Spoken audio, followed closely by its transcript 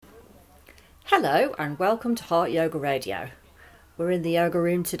Hello and welcome to Heart Yoga Radio. We're in the yoga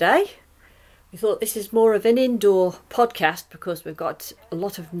room today. We thought this is more of an indoor podcast because we've got a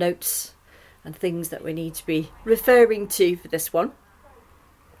lot of notes and things that we need to be referring to for this one.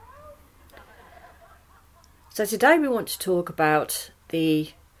 So today we want to talk about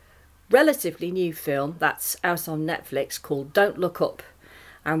the relatively new film that's out on Netflix called Don't Look Up.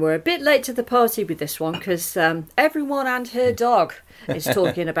 And we're a bit late to the party with this one because everyone and her dog is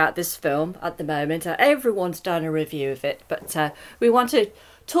talking about this film at the moment. Everyone's done a review of it, but we want to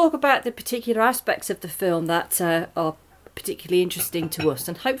talk about the particular aspects of the film that are particularly interesting to us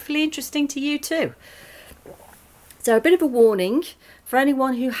and hopefully interesting to you too. So a bit of a warning for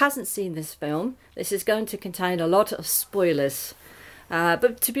anyone who hasn't seen this film. This is going to contain a lot of spoilers.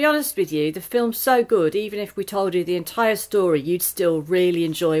 But to be honest with you, the film's so good, even if we told you the entire story, you'd still really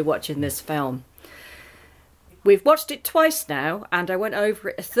enjoy watching this film. We've watched it twice now, and I went over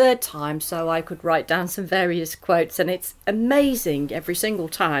it a third time so I could write down some various quotes, and it's amazing every single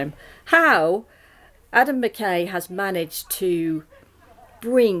time how Adam McKay has managed to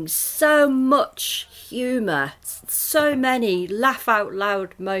bring so much humour, so many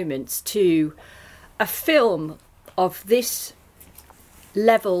laugh-out-loud moments to a film of this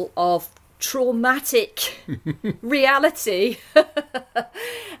level of traumatic reality.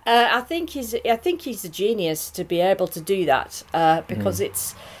 I think he's a genius to be able to do that because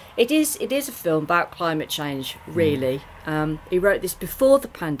it is a film about climate change. Really, he wrote this before the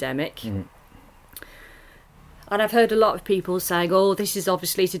pandemic, and I've heard a lot of people saying, "Oh, this is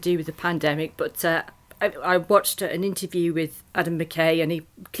obviously to do with the pandemic," but I watched an interview with Adam McKay and he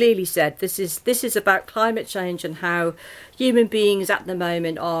clearly said this is about climate change and how human beings at the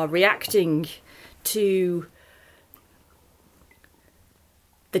moment are reacting to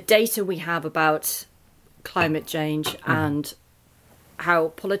the data we have about climate change and how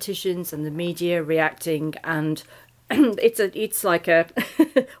politicians and the media are reacting, and it's like a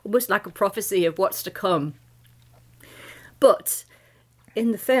almost like a prophecy of what's to come. But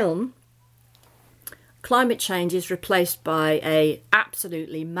in the film, climate change is replaced by a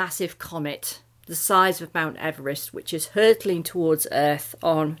absolutely massive comet the size of Mount Everest, which is hurtling towards Earth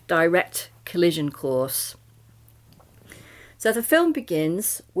on direct collision course. So the film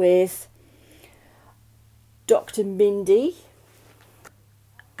begins with Dr. Mindy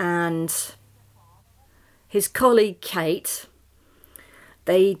and his colleague Kate.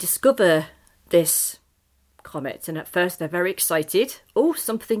 They discover this comet, and at first they're very excited. Oh,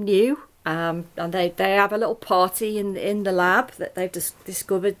 something new. And they have a little party in the lab that they've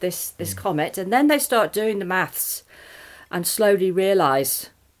discovered this comet, and then they start doing the maths and slowly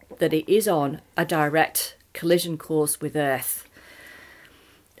realise that it is on a direct collision course with Earth.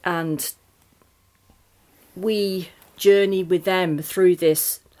 And we journey with them through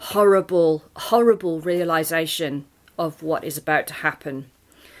this horrible realisation of what is about to happen,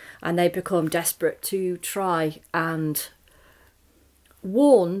 and they become desperate to try and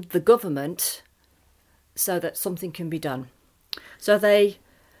warn the government so that something can be done. So they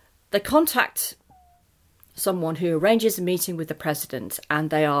contact someone who arranges a meeting with the president,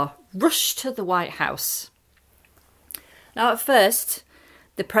 and they are rushed to the White House. Now, at first,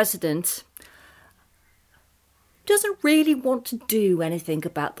 the president doesn't really want to do anything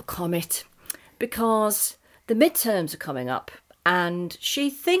about the comet because the midterms are coming up, and she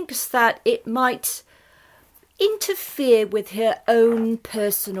thinks that it might interfere with her own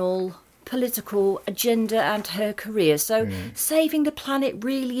personal political agenda and her career. So saving the planet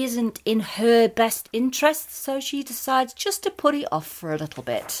really isn't in her best interest, so she decides just to put it off for a little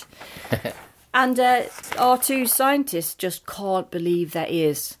bit. And our two scientists just can't believe that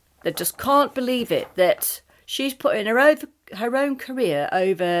is. They just can't believe it, that she's putting her own career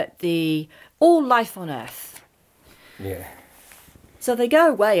over all life on Earth. Yeah. So they go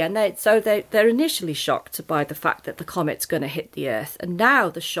away, and they're initially shocked by the fact that the comet's going to hit the Earth, and now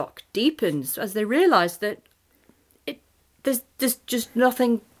the shock deepens as they realise that there's just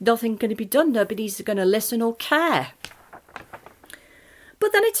nothing going to be done. Nobody's going to listen or care.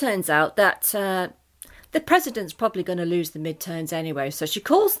 But then it turns out that the president's probably going to lose the midterms anyway, so she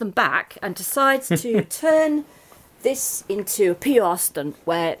calls them back and decides to turn this into a PR stunt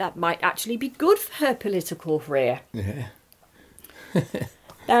where that might actually be good for her political career. Yeah.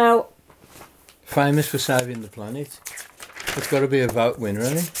 Now, famous for saving the planet. There's got to be a vote winner,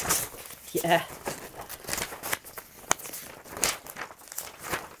 hasn't it? Yeah.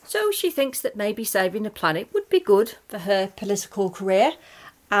 So she thinks that maybe saving the planet would be good for her political career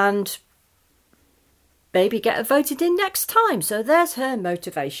and maybe get her voted in next time. So there's her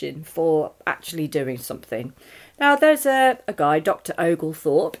motivation for actually doing something. Now, there's a guy, Dr.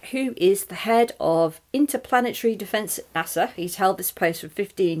 Oglethorpe, who is the head of interplanetary defence at NASA. He's held this post for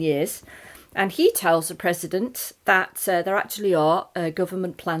 15 years. And he tells the president that there actually are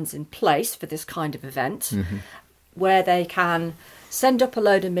government plans in place for this kind of event, where they can send up a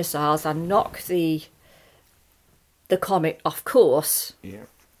load of missiles and knock the comet off course. Yeah.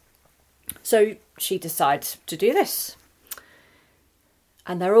 So she decides to do this.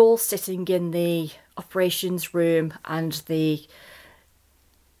 And they're all sitting in the operations room, and the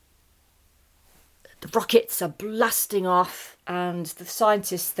rockets are blasting off, and the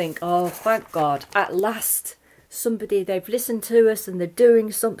scientists think, oh, thank God, at last they've listened to us and they're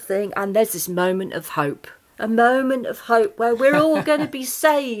doing something, and there's this moment of hope. A moment of hope where we're all going to be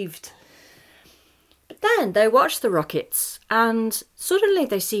saved. But then they watch the rockets and suddenly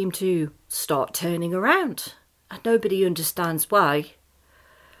they seem to start turning around, and nobody understands why.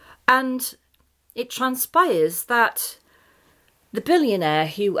 And it transpires that the billionaire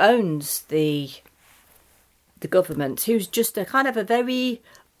who owns the government, who's just a kind of a very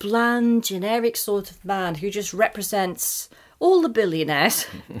bland, generic sort of man who just represents all the billionaires,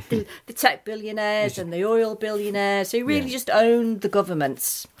 the tech billionaires and the oil billionaires, who really just own the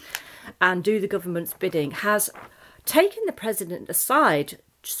governments and do the government's bidding, has taken the president aside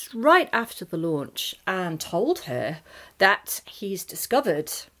just right after the launch and told her that he's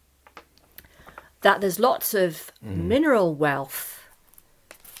discovered that there's lots of mineral wealth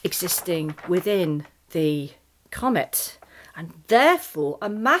existing within the comet, and therefore a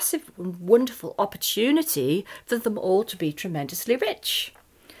massive and wonderful opportunity for them all to be tremendously rich.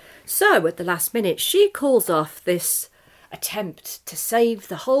 So at the last minute, she calls off this attempt to save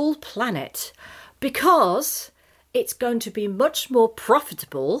the whole planet because it's going to be much more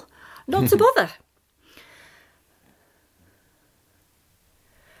profitable not to bother.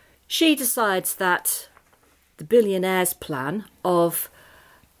 She decides that the billionaire's plan of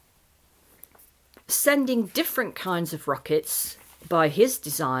sending different kinds of rockets by his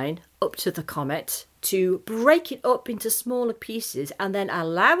design up to the comet to break it up into smaller pieces and then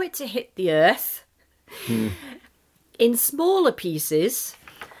allow it to hit the Earth in smaller pieces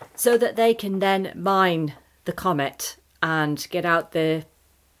so that they can then mine the comet and get out the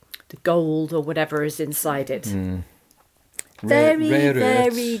gold or whatever is inside it.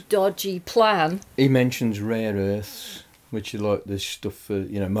 Very dodgy plan. He mentions rare earths, which are like this stuff for,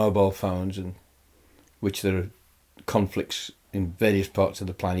 mobile phones, and which there are conflicts in various parts of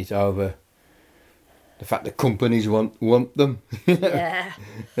the planet over the fact that companies want them. Yeah.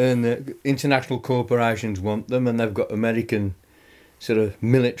 And international corporations want them, and they've got American sort of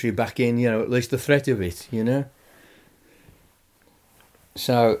military backing, at least the threat of it,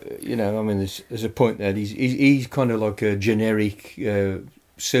 So, there's a point there. He's kind of like a generic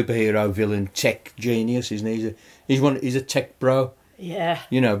superhero villain tech genius, isn't he? He's a tech bro. Yeah.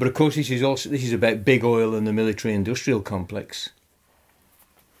 But of course this is about big oil and the military industrial complex.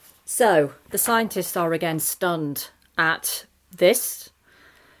 So the scientists are again stunned at this.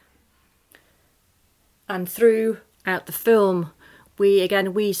 And throughout the film,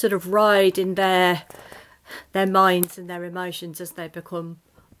 we sort of ride in their minds and their emotions as they become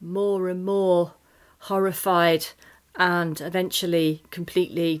more and more horrified and eventually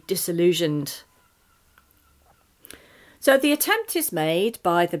completely disillusioned. So the attempt is made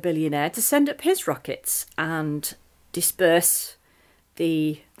by the billionaire to send up his rockets and disperse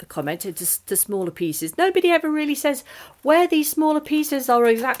the comet into smaller pieces. Nobody ever really says where these smaller pieces are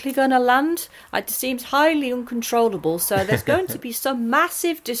exactly going to land. It seems highly uncontrollable, so there's going to be some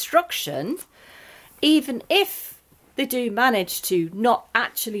massive destruction. Even if they do manage to not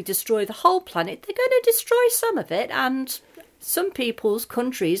actually destroy the whole planet, they're going to destroy some of it, and some people's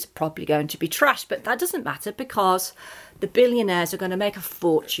countries are probably going to be trashed, but that doesn't matter because the billionaires are going to make a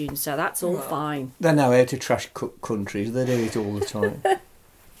fortune, so that's all fine. They know how to trash countries, they do it all the time.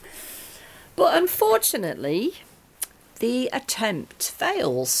 But unfortunately, the attempt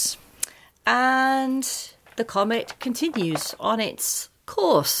fails, and the comet continues on its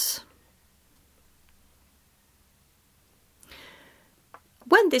course.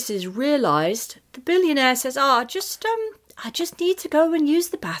 When this is realised, the billionaire says, I just need to go and use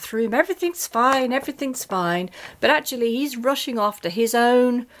the bathroom. Everything's fine. But actually, he's rushing off to his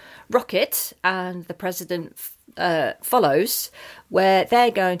own rocket, and the president follows, where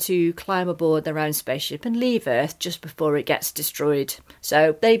they're going to climb aboard their own spaceship and leave Earth just before it gets destroyed.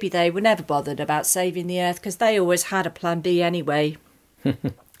 So maybe they were never bothered about saving the Earth because they always had a plan B anyway.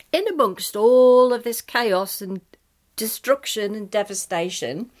 In amongst all of this chaos and destruction and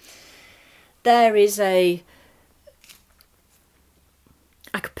devastation, there is a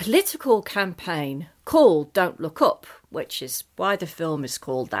political campaign called Don't Look Up, which is why the film is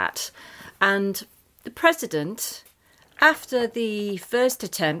called that. And the president, after the first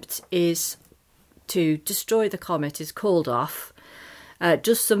attempt is to destroy the comet, is called off,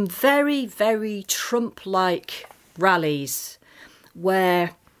 does some very, very Trump-like rallies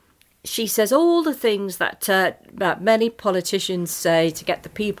where she says all the things that many politicians say to get the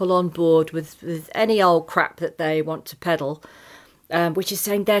people on board with any old crap that they want to peddle, which is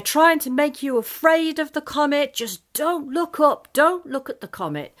saying they're trying to make you afraid of the comet. Just don't look up. Don't look at the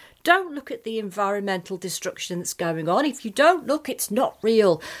comet. Don't look at the environmental destruction that's going on. If you don't look, it's not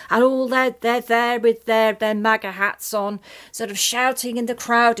real. And all they're there with their MAGA hats on, sort of shouting in the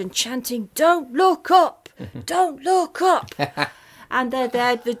crowd and chanting, "Don't look up. Don't look up." And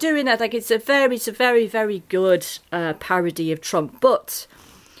they're doing that. Like it's a very, very good parody of Trump. But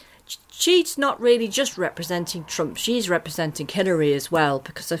she's not really just representing Trump. She's representing Hillary as well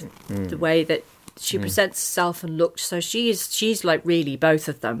because of the way that she presents herself and looks. So she's like really both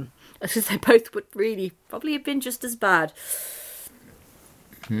of them. Because they both would really probably have been just as bad.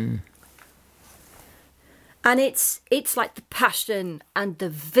 And it's like the passion and the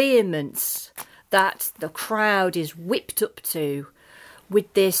vehemence that the crowd is whipped up to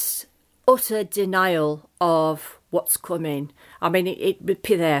with this utter denial of what's coming. I mean,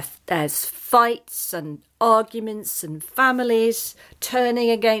 there's fights and arguments and families turning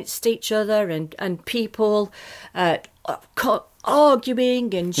against each other and people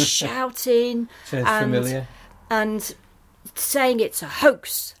arguing and shouting. Sounds familiar. And saying it's a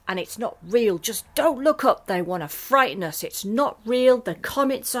hoax and it's not real. Just don't look up. They want to frighten us. It's not real. The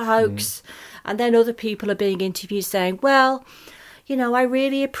comet's a hoax. And then other people are being interviewed saying, well, you know, I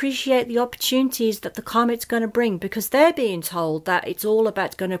really appreciate the opportunities that the comet's going to bring, because they're being told that it's all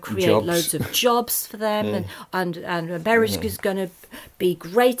about going to create loads of jobs for them and America's going to be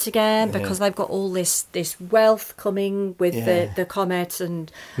great again because they've got all this wealth coming with the comet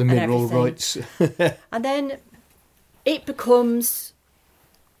and the mineral everything. rights. And then it becomes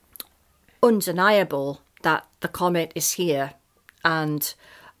undeniable that the comet is here. And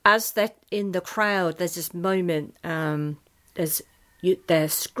as they're in the crowd, there's this moment, they're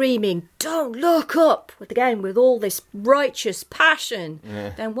screaming, "Don't look up!" with all this righteous passion.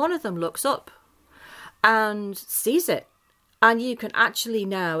 Then one of them looks up and sees it. And you can actually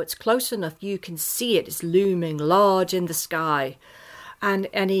now, it's close enough, you can see it. It's looming large in the sky.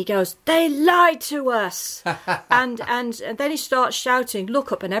 And he goes, "They lied to us!" and then he starts shouting,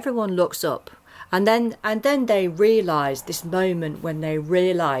 "Look up!" And everyone looks up. And then they realise, this moment when they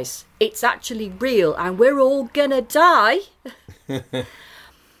realise it's actually real and we're all gonna die.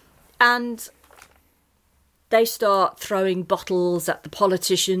 And they start throwing bottles at the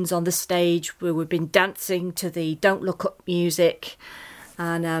politicians on the stage where we've been dancing to the Don't Look Up music.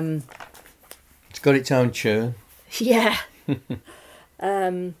 And it's got its own tune. Yeah.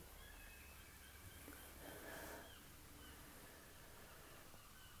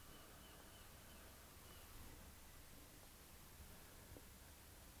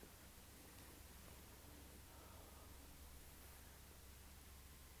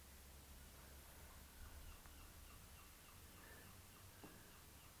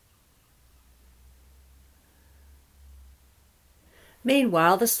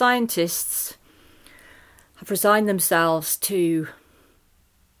 Meanwhile, the scientists have resigned themselves to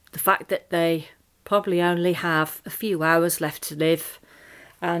the fact that they probably only have a few hours left to live.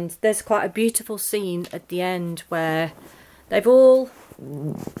 And there's quite a beautiful scene at the end where they've all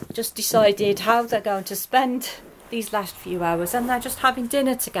just decided how they're going to spend these last few hours, and they're just having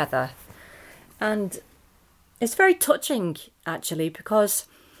dinner together. And it's very touching, actually, because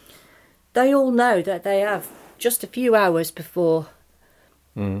they all know that they have just a few hours before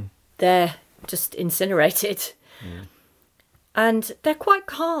they're just incinerated. And they're quite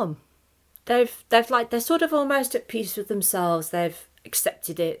calm. They're sort of almost at peace with themselves. They've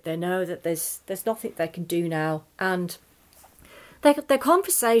accepted it. They know that there's nothing they can do now. And their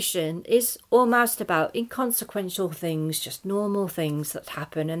conversation is almost about inconsequential things, just normal things that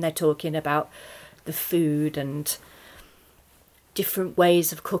happen. And they're talking about the food and different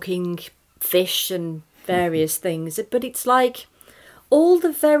ways of cooking fish and various things. But it's like all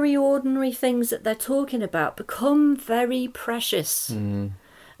the very ordinary things that they're talking about become very precious. And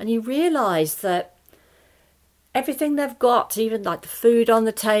you realise that everything they've got, even like the food on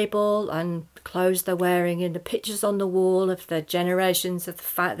the table and the clothes they're wearing and the pictures on the wall of the generations of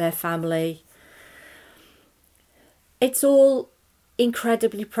their family, it's all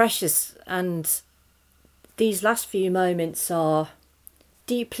incredibly precious. And these last few moments are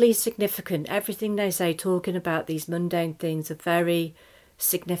deeply significant. Everything they say talking about these mundane things are very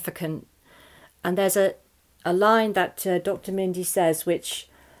significant. And there's a line that Dr. Mindy says, which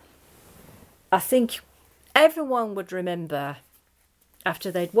I think everyone would remember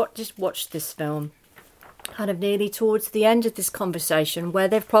after they'd just watched this film, kind of nearly towards the end of this conversation, where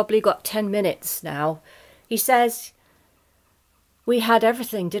they've probably got 10 minutes now. He says, "We had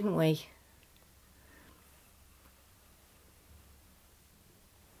everything, didn't we?"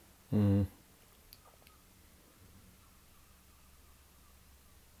 Mm.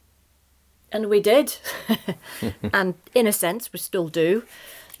 And we did. And in a sense, we still do.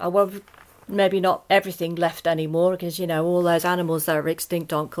 Well, maybe not everything left anymore, because, you know, all those animals that are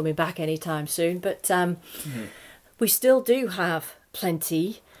extinct aren't coming back anytime soon. But we still do have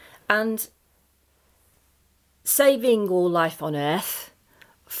plenty. And saving all life on Earth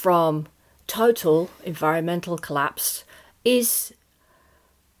from total environmental collapse is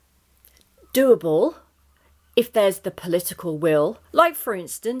doable if there's the political will. Like, for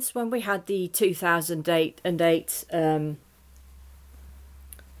instance, when we had the 2008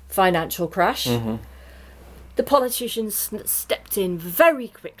 financial crash, the politicians stepped in very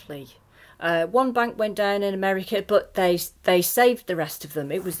quickly. One bank went down in America, but they saved the rest of them.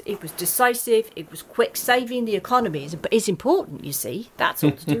 It was decisive. It was quick. Saving the economy is important. You see, that's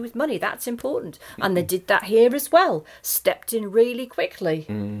all to do with money. That's important, and they did that here as well. Stepped in really quickly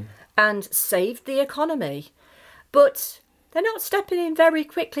and saved the economy. But they're not stepping in very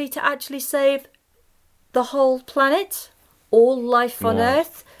quickly to actually save the whole planet, all life on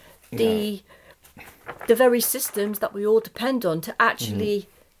Earth, the very systems that we all depend on to actually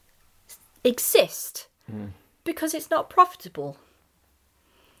exist, because it's not profitable.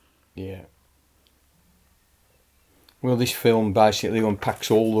 Yeah. Well, this film basically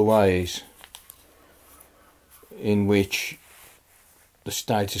unpacks all the ways in which the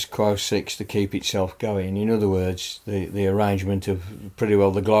status quo seeks to keep itself going. In other words, the arrangement of pretty well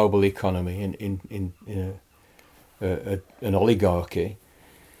the global economy in an oligarchy.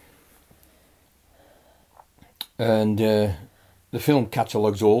 And the film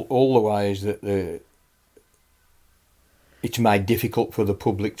catalogues all the ways that it's made difficult for the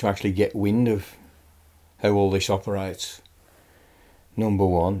public to actually get wind of how all this operates. Number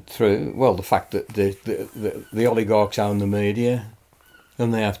one, through, well, the fact that the oligarchs own the media,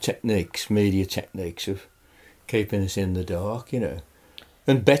 and they have media techniques of keeping us in the dark, you know.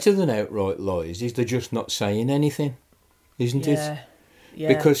 And better than outright lies is they're just not saying anything, isn't it? Yeah.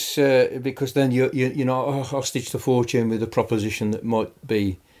 Because then you're not hostage to fortune with a proposition that might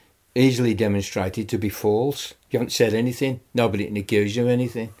be easily demonstrated to be false. You haven't said anything, nobody can accuse you of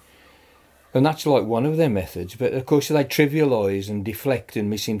anything. And that's like one of their methods. But of course they trivialise and deflect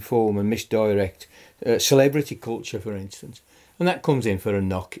and misinform and misdirect celebrity culture, for instance. And that comes in for a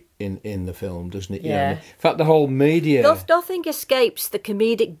knock in the film, doesn't it? Yeah. In fact, the whole media... Nothing escapes the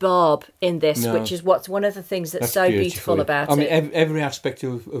comedic barb in this, which is what's one of the things that's so beautiful about it. I mean, every aspect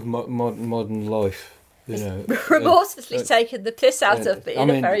of modern life, you know... remorselessly taking the piss out of it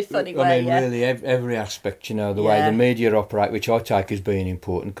in a very funny way. I mean, really, every aspect, you know, the way the media operate, which I take as being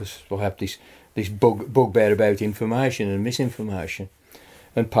important, because we'll have this bugbear about information and misinformation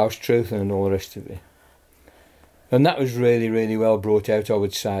and post-truth and all the rest of it. And that was really, really well brought out, I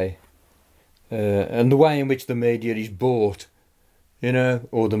would say. And the way in which the media is bought, you know,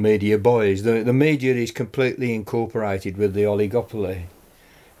 or the media buys. The media is completely incorporated with the oligopoly,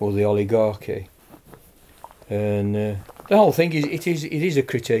 or the oligarchy. And the whole thing it is a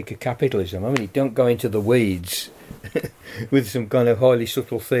critique of capitalism. I mean, it don't go into the weeds with some kind of highly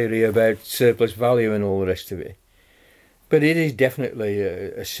subtle theory about surplus value and all the rest of it. But it is definitely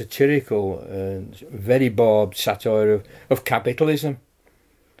a satirical and very barbed satire of capitalism.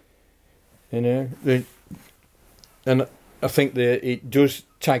 You know, and I think that it does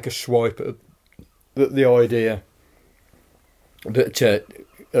take a swipe at the idea that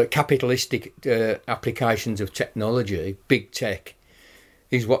capitalistic applications of technology, big tech,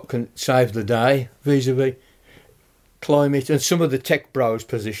 is what can save the day vis-a-vis climate. And some of the tech bros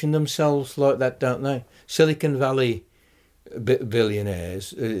position themselves like that, don't they? Silicon Valley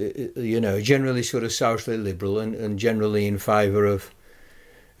billionaires, you know, generally sort of socially liberal and generally in favour of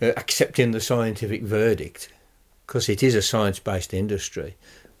accepting the scientific verdict, because it is a science-based industry,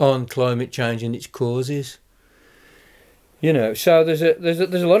 on climate change and its causes. You know, so there's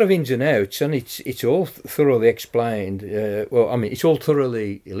a lot of ins and outs, and it's all thoroughly explained. Well, I mean, it's all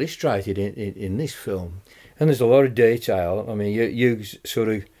thoroughly illustrated in this film, and there's a lot of detail. I mean, you sort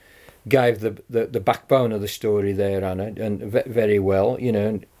of gave the backbone of the story there, Anna, and very well, you know,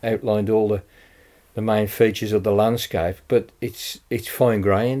 and outlined all the main features of the landscape. But it's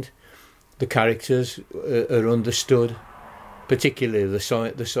fine-grained. The characters are understood particularly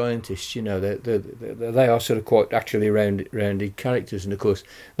the scientists, you know, they are sort of quite actually rounded characters, and of course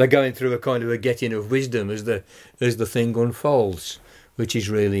they're going through a kind of a getting of wisdom as the thing unfolds, which is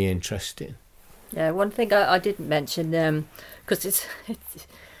really interesting. Yeah, one thing I didn't mention, because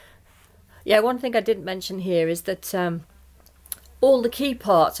one thing I didn't mention here is that all the key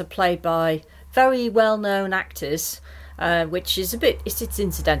parts are played by very well-known actors, which is it's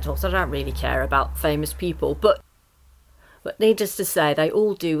incidental, so I don't really care about famous people, but needless to say, they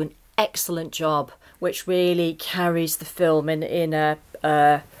all do an excellent job, which really carries the film in a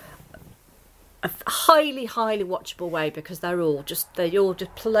highly watchable way, because they all just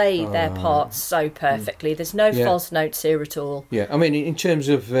play their parts so perfectly. There's no false notes here at all. Yeah, I mean, in terms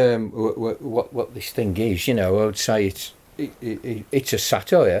of what this thing is, you know, I would say it's a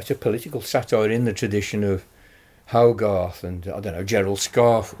satire. It's a political satire in the tradition of Hogarth and, I don't know, Gerald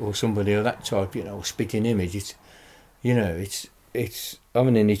Scarfe or somebody of that type, you know, Spitting Image. It's, you know, it's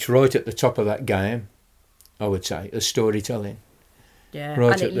right at the top of that game, I would say, as storytelling. Yeah,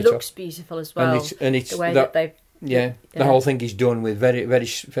 right, and it looks beautiful as well. And it's the way that they've... Yeah, the whole thing is done with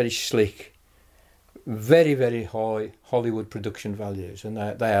very slick, very high Hollywood production values, and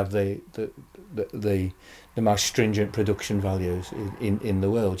they have the most stringent production values in the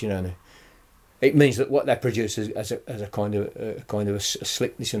world. You know, it means that what they produce has a kind of a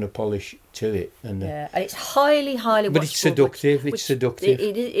slickness and a polish to it, and and it's highly watchable. But it's seductive. It's seductive.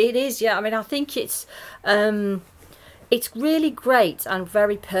 It is. Yeah, I mean, I think it's really great and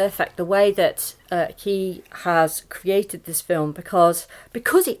very perfect the way that he has created this film, because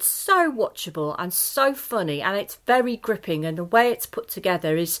it's so watchable and so funny, and it's very gripping, and the way it's put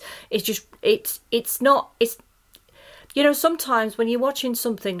together is just you know, sometimes when you're watching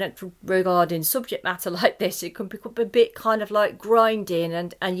something that regarding subject matter like this, it can become a bit kind of like grinding,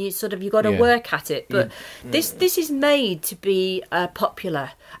 and you've got to work at it. But this is made to be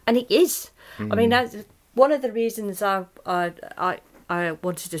popular, and it is. I mean, that's one of the reasons I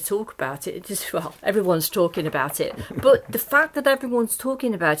wanted to talk about it. Just, well, everyone's talking about it, but the fact that everyone's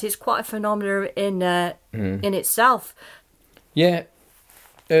talking about it is quite a phenomenon in itself. Yeah.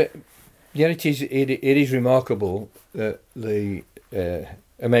 Yeah, it is remarkable the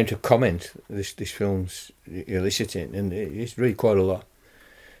amount of comment this film's eliciting, and it's really quite a lot.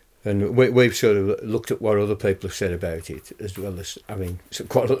 And we've sort of looked at what other people have said about it, as well as having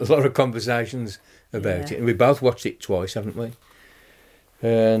quite a lot of conversations about it. And we both watched it twice, haven't we?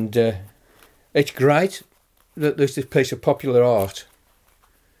 And it's great that there's this piece of popular art,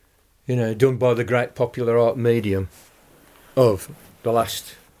 you know, done by the great popular art medium of the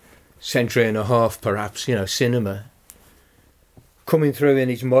last century and a half, perhaps, you know, cinema, coming through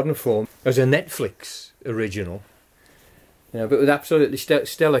in its modern form as a Netflix original, you know, but with absolutely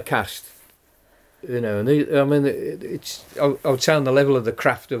stellar cast, you know. And I mean, it's, I would say, on the level of the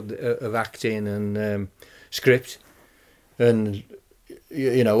craft of acting and script, and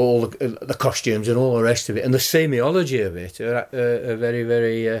you know, all the costumes and all the rest of it, and the semiology of it are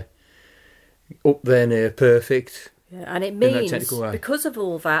very up there near perfect. Yeah, and it means, because of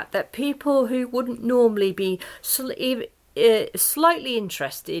all that people who wouldn't normally be slightly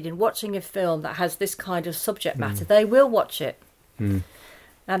interested in watching a film that has this kind of subject matter, they will watch it. And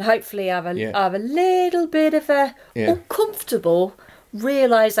hopefully have a little bit of a uncomfortable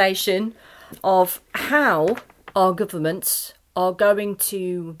realisation of how our governments are going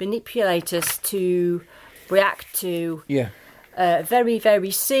to manipulate us to react to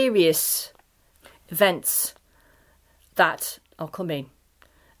very serious events that are coming,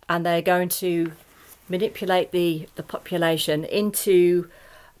 and they're going to manipulate the population into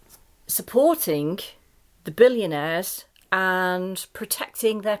supporting the billionaires and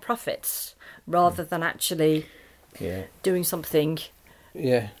protecting their profits, rather than actually doing something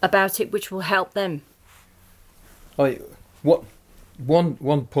about it which will help them.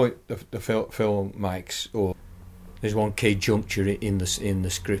 One point the film makes, or there's one key juncture in the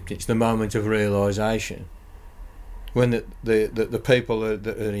script. It's the moment of realisation, when the people that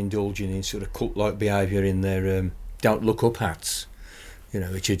are indulging in sort of cult-like behaviour in their don't look up hats, you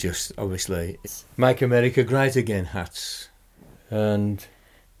know, which are just obviously Make America Great Again hats, and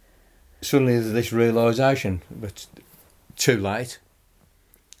suddenly there's this realisation, but too late.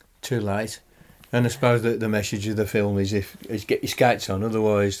 And I suppose the message of the film is get your skates on,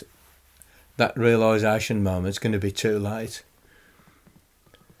 otherwise that realisation moment's going to be too late.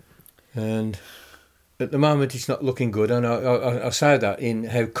 And at the moment, it's not looking good, and I say that in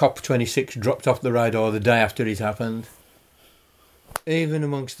how COP26 dropped off the radar the day after it happened. Even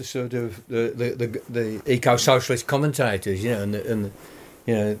amongst the sort of the eco-socialist commentators, you know, and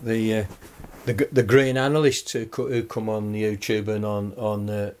you know the the green analysts who come on YouTube and on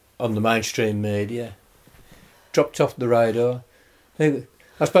the mainstream media dropped off the radar. I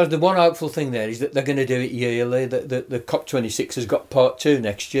suppose the one hopeful thing there is that they're going to do it yearly. The COP26 has got part 2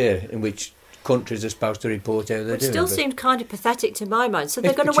 next year, in which countries are supposed to report how they're doing. It still seemed kind of pathetic to my mind. So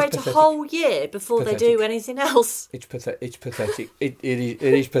they're going to wait pathetic. A whole year before they do anything else. It's pathetic. It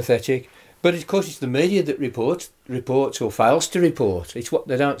is pathetic. But of course, it's the media that reports or fails to report. It's what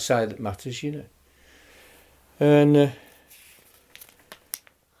they don't say that matters, you know. And a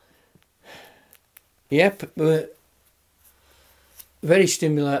very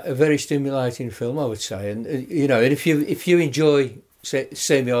stimulating film, I would say. And you know, and if you enjoy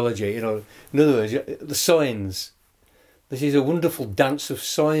semiology, you know, in other words, the signs. This is a wonderful dance of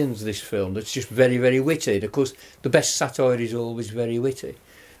signs, this film, that's just very, very witty. And of course, the best satire is always very witty.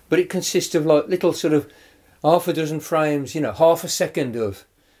 But it consists of like little sort of half a dozen frames, you know, half a second of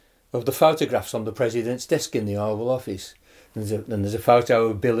the photographs on the president's desk in the Oval Office. And there's a photo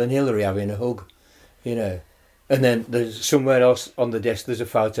of Bill and Hillary having a hug, you know. And then there's somewhere else on the desk, there's a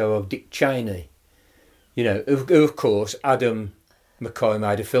photo of Dick Cheney, you know, who of course Adam McCoy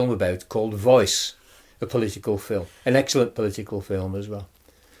made a film about called Voice, a political film, an excellent political film as well.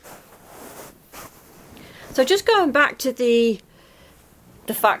 So just going back to the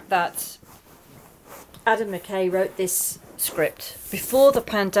fact that Adam McKay wrote this script before the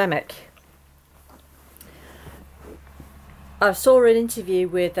pandemic. I saw an interview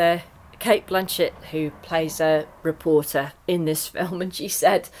with Kate Blanchett, who plays a reporter in this film, and she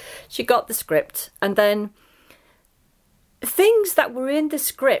said she got the script and then things that were in the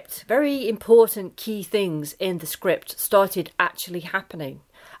script, very important key things in the script, started actually happening.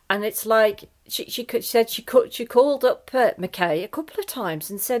 And it's like she called up McKay a couple of times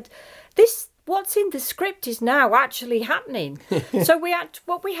and said, "This what's in the script is now actually happening." So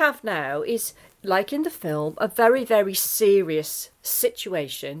what we have now is, like in the film, a very, very serious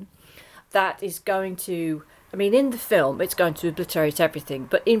situation that is going to. I mean, in the film, it's going to obliterate everything,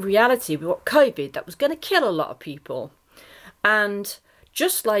 but in reality, we've got COVID that was going to kill a lot of people, and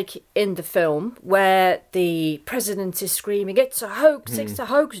just like in the film where the president is screaming, "It's a hoax, it's a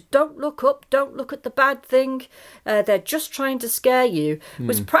hoax, don't look up, don't look at the bad thing, they're just trying to scare you,"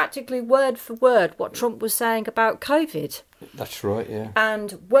 was practically word for word what Trump was saying about COVID. That's right, yeah.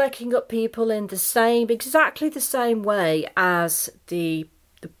 And working up people in exactly the same way as the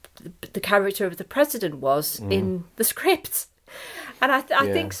character of the president was in the script. And I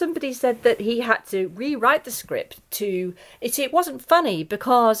think somebody said that he had to rewrite the script it wasn't funny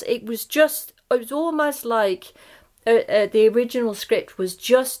because it was almost like the original script was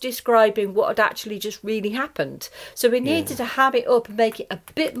just describing what had actually just really happened. So we needed to ham it up and make it a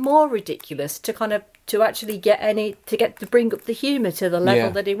bit more ridiculous to bring up the humour to the level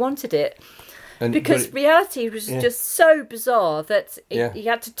that he wanted it. Because reality was just so bizarre that he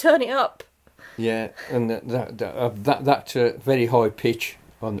had to turn it up. Yeah, and that very high pitch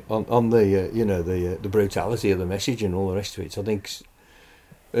on the the brutality of the message and all the rest of it, I think,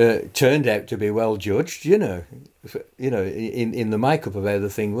 turned out to be well judged. You know, in the makeup of how the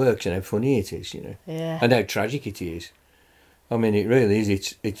thing works and how funny it is. You know, and how tragic it is. I mean, it really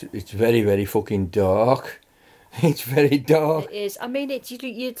is. It's very, very fucking dark. It's very dark. It is. I mean,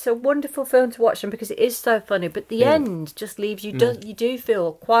 it's a wonderful film to watch, and because it is so funny, but the end just leaves you. You do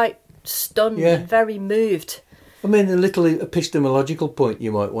feel quite stunned and very moved. I mean, a little epistemological point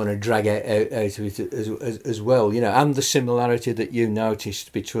you might want to drag out of it as well, you know, and the similarity that you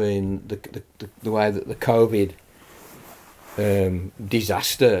noticed between the way that the COVID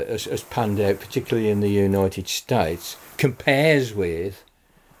disaster has panned out, particularly in the United States, compares with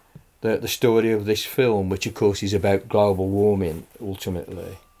the story of this film, which of course is about global warming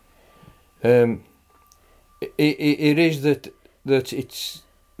ultimately. It is that it's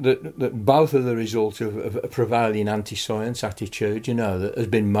that both are the result of a prevailing anti-science attitude, you know, that has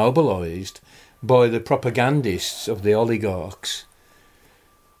been mobilised by the propagandists of the oligarchs.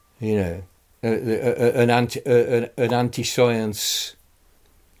 You know, an anti-science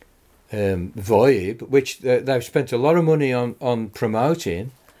vibe, which they've spent a lot of money on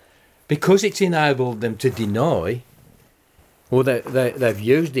promoting, because it's enabled them to deny, or they've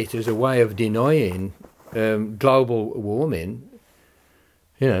used it as a way of denying global warming.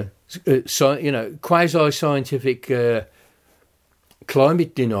 Quasi-scientific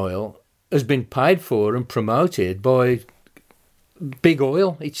climate denial has been paid for and promoted by big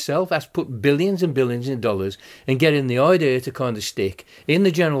oil itself. Has put billions and billions of dollars in getting the idea to kind of stick in the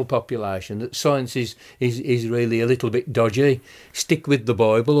general population that science is really a little bit dodgy. Stick with the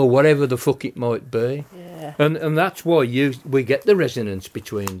Bible or whatever the fuck it might be. Yeah. And that's why we get the resonance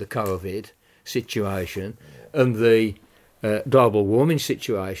between the COVID situation and the global warming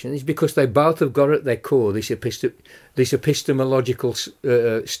situation is because they both have got at their core this epistemological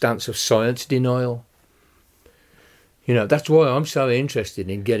stance of science denial. You know, that's why I'm so interested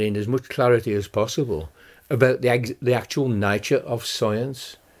in getting as much clarity as possible about the actual nature of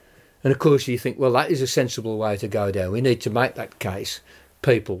science. And of course you think, well, that is a sensible way to go down. We need to make that case.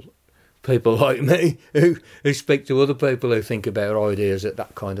 People like me who speak to other people who think about ideas at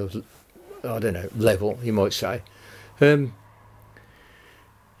that kind of, I don't know, level, you might say. I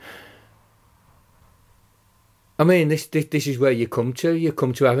mean, this is where you come to. You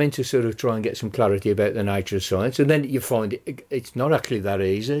come to having to sort of try and get some clarity about the nature of science, and then you find it's not actually that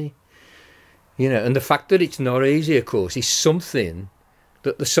easy. You know, and the fact that it's not easy, of course, is something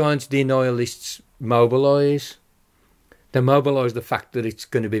that the science denialists mobilise. They mobilise the fact that it's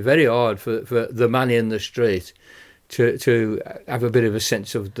going to be very hard for the man in the street to have a bit of a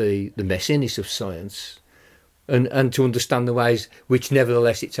sense of the messiness of science and to understand the ways which,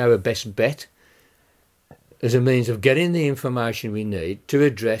 nevertheless, it's our best bet as a means of getting the information we need to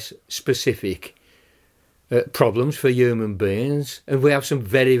address specific problems for human beings. And we have some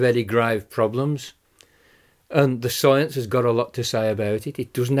very, very grave problems. And the science has got a lot to say about it.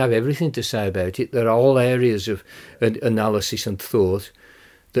 It doesn't have everything to say about it. There are all areas of analysis and thought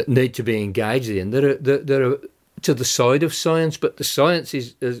that need to be engaged in that are to the side of science, but the science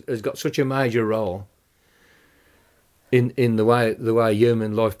has got such a major role in the way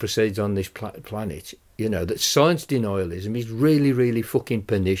human life proceeds on this planet, you know, that science denialism is really, really fucking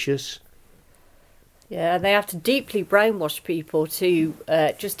pernicious. Yeah, and they have to deeply brainwash people to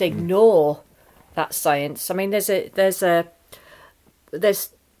just ignore that science. I mean, there's a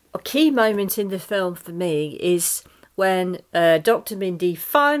key moment in the film for me is when Dr. Mindy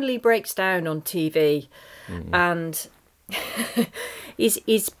finally breaks down on TV, and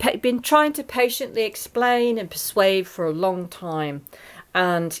he's been trying to patiently explain and persuade for a long time,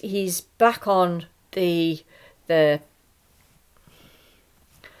 and he's back on the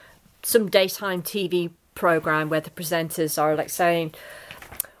some daytime TV program where the presenters are like saying,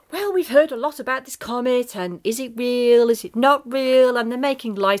 well, we've heard a lot about this comet, and is it real, is it not real? And they're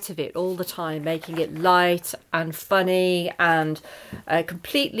making light of it all the time, making it light and funny and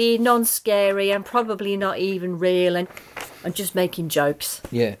completely non-scary and probably not even real, and just making jokes.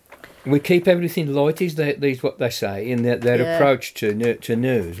 Yeah. We keep everything light, is what they say in their approach to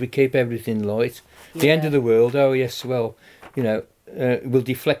news. We keep everything light. The end of the world, oh yes, well, you know, we'll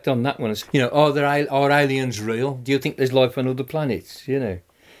deflect on that one. You know, are aliens real? Do you think there's life on other planets? You know.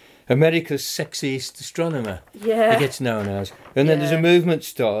 America's sexiest astronomer, he gets known as. And then there's a movement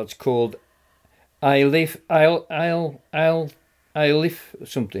starts called I'll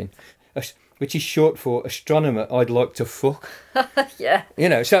something, which is short for astronomer I'd like to fuck. Yeah. You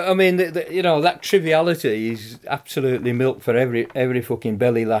know, so I mean, you know, that triviality is absolutely milk for every fucking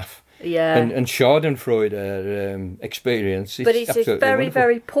belly laugh. Yeah. And Schadenfreude experience. But it's very, wonderful.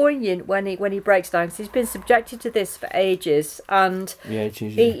 very poignant when he breaks down, because he's been subjected to this for ages, and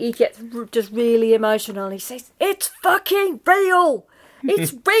he gets just really emotional. He says, "It's fucking real!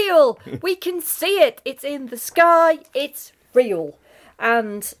 It's real! We can see it! It's in the sky! It's real!"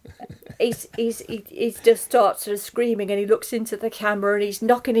 And he just starts sort of screaming, and he looks into the camera and he's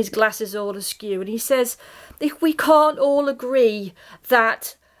knocking his glasses all askew, and he says, "If we can't all agree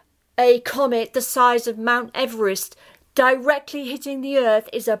that a comet the size of Mount Everest directly hitting the Earth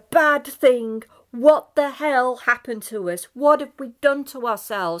is a bad thing, what the hell happened to us? What have we done to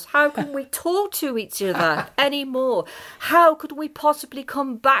ourselves? How can we talk to each other anymore? How could we possibly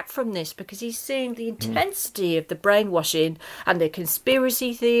come back from this?" Because he's seeing the intensity of the brainwashing and the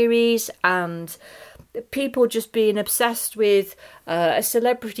conspiracy theories and people just being obsessed with a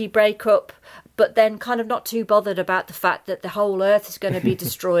celebrity breakup, but then kind of not too bothered about the fact that the whole Earth is going to be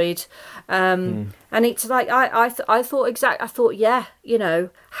destroyed. And it's like, I thought, yeah, you know,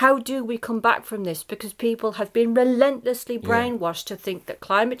 how do we come back from this? Because people have been relentlessly brainwashed to think that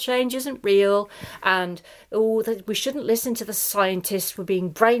climate change isn't real, and that we shouldn't listen to the scientists. We're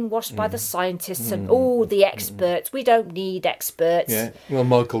being brainwashed by the scientists and the experts. We don't need experts. Yeah, well,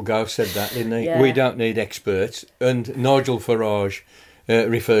 Michael Gove said that, didn't he? Yeah. We don't need experts. And Nigel Farage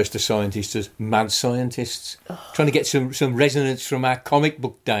refers to scientists as mad scientists, trying to get some resonance from our comic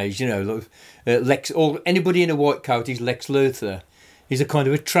book days, you know, Lex, or anybody in a white coat is Lex Luthor. He's a kind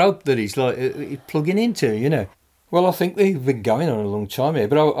of a trope that he's like plugging into, you know. Well, I think we've been going on a long time here,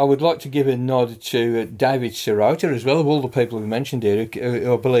 but I would like to give a nod to David Sirota as well, of all the people we mentioned here,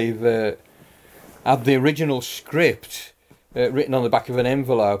 who I believe had the original script written on the back of an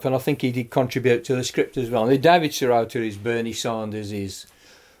envelope, and I think he did contribute to the script as well. David Sirota is Bernie Sanders'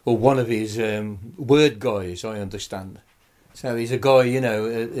 or one of his word guys, I understand. So he's a guy,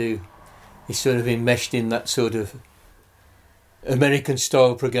 who is sort of enmeshed in that sort of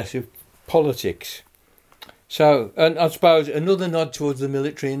American-style progressive politics. So, and I suppose another nod towards the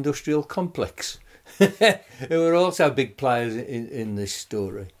military-industrial complex, who are also big players in this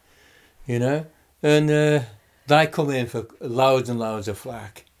story, and they come in for loads and loads of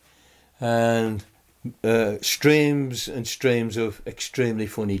flack, and streams and streams of extremely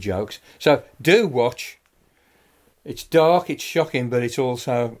funny jokes. So do watch. It's dark, it's shocking, but it's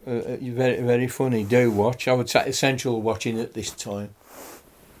also very, very funny. Do watch. I would say essential watching at this time.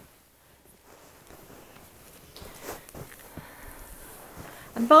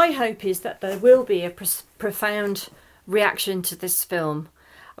 And my hope is that there will be a profound reaction to this film.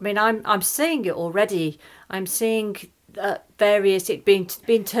 I mean, I'm seeing it already. I'm seeing it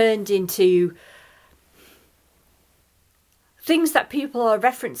being turned into things that people are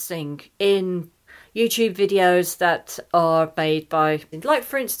referencing in YouTube videos that are made by, like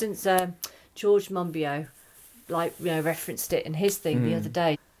for instance, George Monbiot, referenced it in his thing the other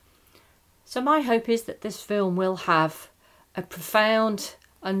day. So my hope is that this film will have a profound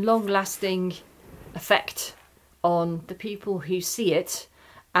and long-lasting effect on the people who see it,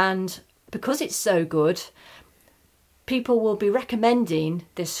 and because it's so good, people will be recommending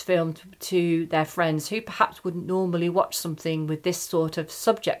this film to their friends who perhaps wouldn't normally watch something with this sort of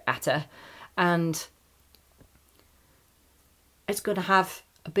subject matter, and it's going to have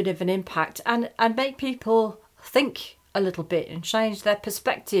a bit of an impact and make people think a little bit and change their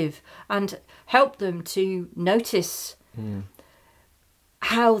perspective and help them to notice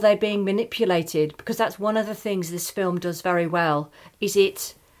how they're being manipulated, because that's one of the things this film does very well.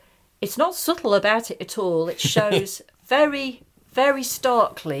 It's not subtle about it at all. It shows very, very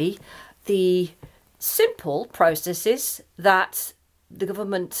starkly the simple processes that the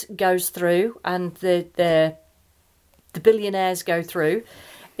government goes through and the billionaires go through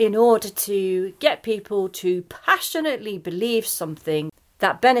in order to get people to passionately believe something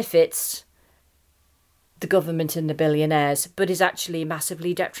that benefits the government and the billionaires, but is actually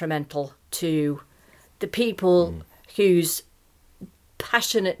massively detrimental to the people whose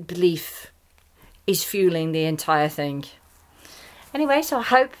passionate belief is fueling the entire thing. Anyway, so I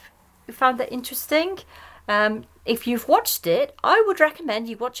hope you found that interesting. If you've watched it, I would recommend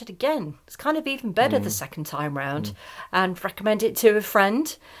you watch it again. It's kind of even better the second time round, and recommend it to a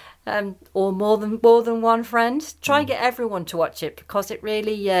friend, or more than one friend. Try and get everyone to watch it, because it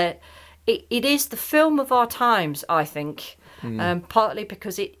really it is the film of our times, I think. Partly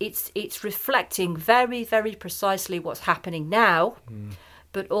because it's reflecting very, very precisely what's happening now,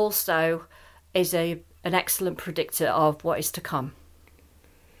 but also is an excellent predictor of what is to come.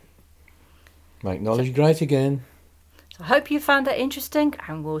 Make knowledge great again. So I hope you found that interesting,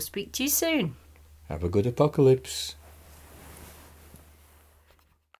 and we'll speak to you soon. Have a good apocalypse.